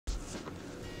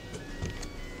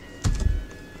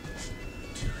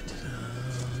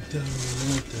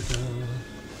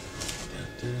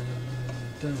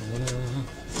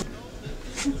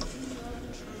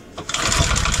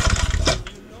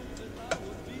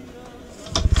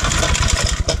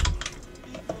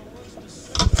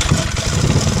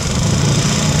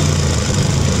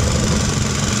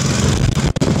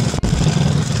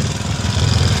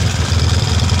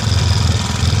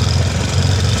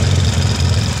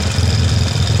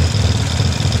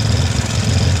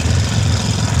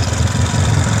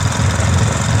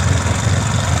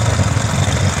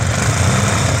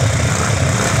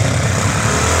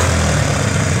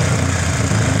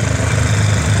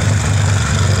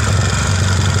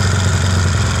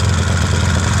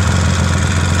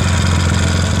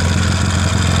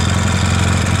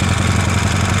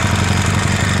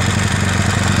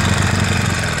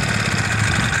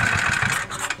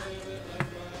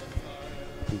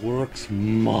Works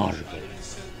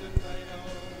marvelous.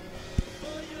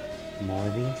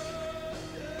 Marvelous?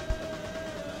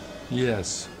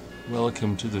 Yes,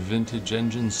 welcome to the vintage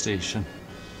engine station.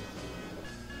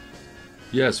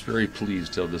 Yes, very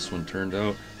pleased how this one turned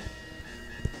out.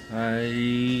 I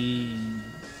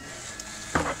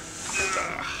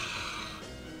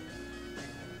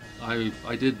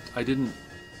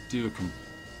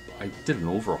did an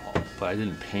overhaul, but I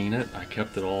didn't paint it. I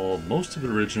kept it all, most of it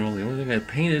original. The only thing I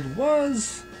painted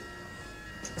was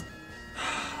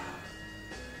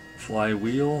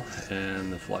flywheel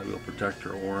and the flywheel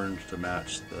protector orange to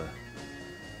match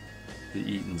the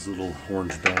Eaton's little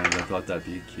orange band. I thought that'd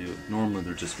be cute. Normally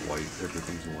they're just white,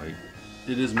 everything's white.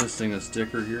 It is missing a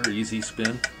sticker here, Easy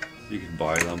Spin. You can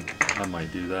buy them, I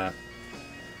might do that.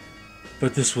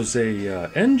 But this was a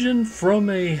engine from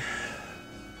a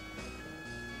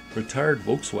retired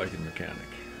Volkswagen mechanic.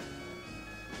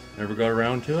 Never got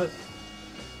around to it.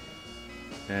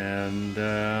 And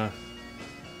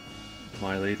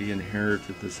my lady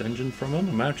inherited this engine from him.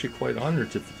 I'm actually quite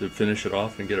honored to finish it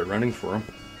off and get it running for him.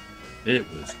 It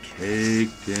was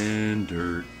caked in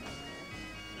dirt.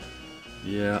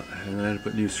 Yeah, and then I had to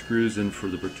put new screws in for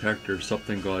the protector.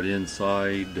 Something got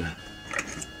inside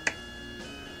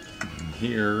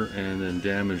here and then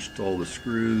damaged all the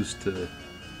screws to... Do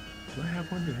I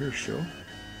have one to here show?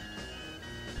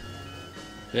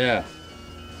 Yeah.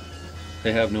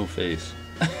 They have no face.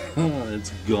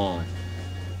 It's gone.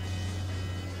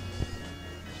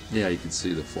 Yeah, you can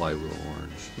see the flywheel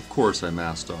orange. Of course I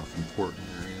masked off important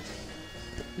areas.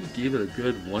 Gave it a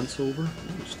good once over.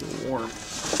 It was still warm.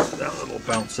 That little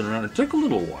bouncing around. It took a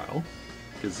little while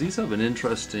because these have an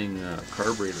interesting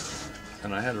carburetor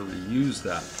and I had to reuse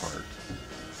that part.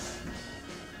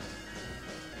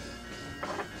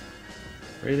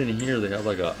 Right in here they have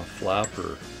like a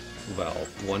flapper valve.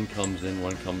 One comes in,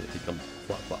 one comes, it becomes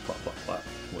flap, flap, flap, flap, flap.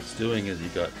 What it's doing is you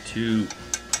got two,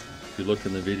 if you look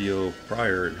in the video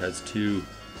prior, it has two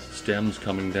stems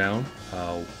coming down.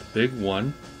 The big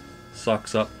one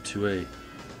sucks up to a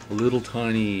little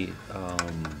tiny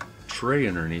tray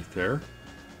underneath there,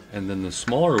 and then the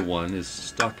smaller one is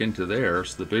stuck into there,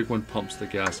 so the big one pumps the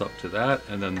gas up to that,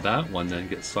 and then that one then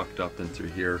gets sucked up in through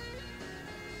here,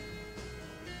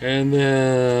 and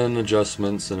then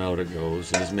adjustments and out it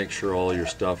goes. And just make sure all your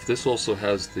stuff. This also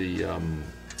has the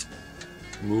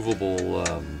movable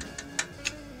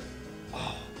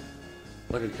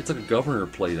it's like a governor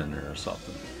plate in there or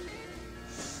something.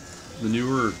 The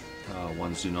newer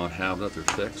ones do not have that, they're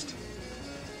fixed.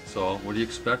 So what do you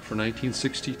expect for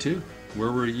 1962?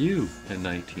 Where were you in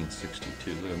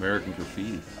 1962? Like American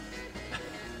Graffiti.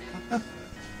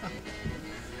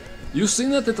 You've seen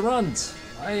that it runs.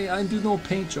 I do no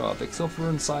paint job except for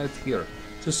inside here.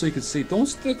 Just so you can see. Don't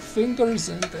stick fingers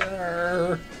in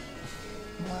there.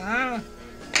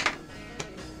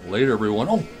 Later everyone.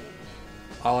 Oh!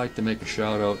 I like to make a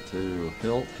shout out to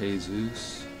Hilt,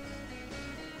 Jesus,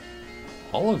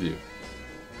 all of you.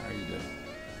 How are you doing?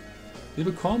 Leave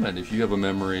a comment if you have a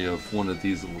memory of one of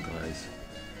these little guys.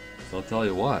 So I'll tell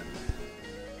you what.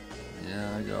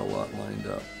 Yeah, I got a lot lined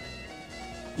up.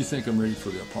 You think I'm ready for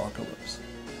the apocalypse?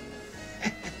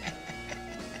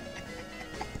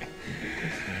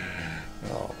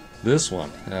 Oh, this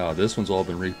one. Yeah, this one's all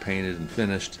been repainted and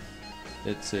finished.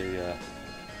 It's a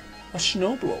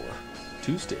snowblower,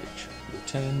 2-stage, with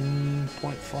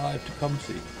 10.5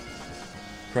 Tecumseh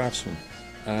Craftsman.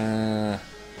 I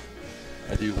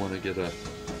do want to get a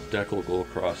decal go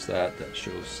across that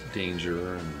shows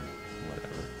danger and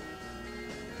whatever.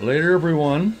 Later,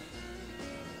 everyone.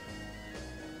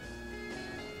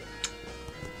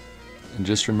 And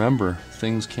just remember,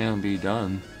 things can be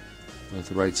done with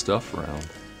the right stuff around.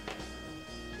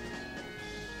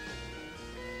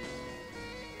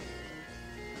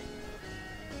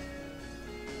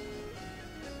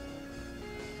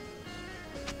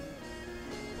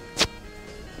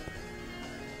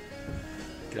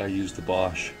 Guy used the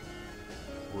Bosch.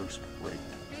 Works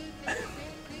great.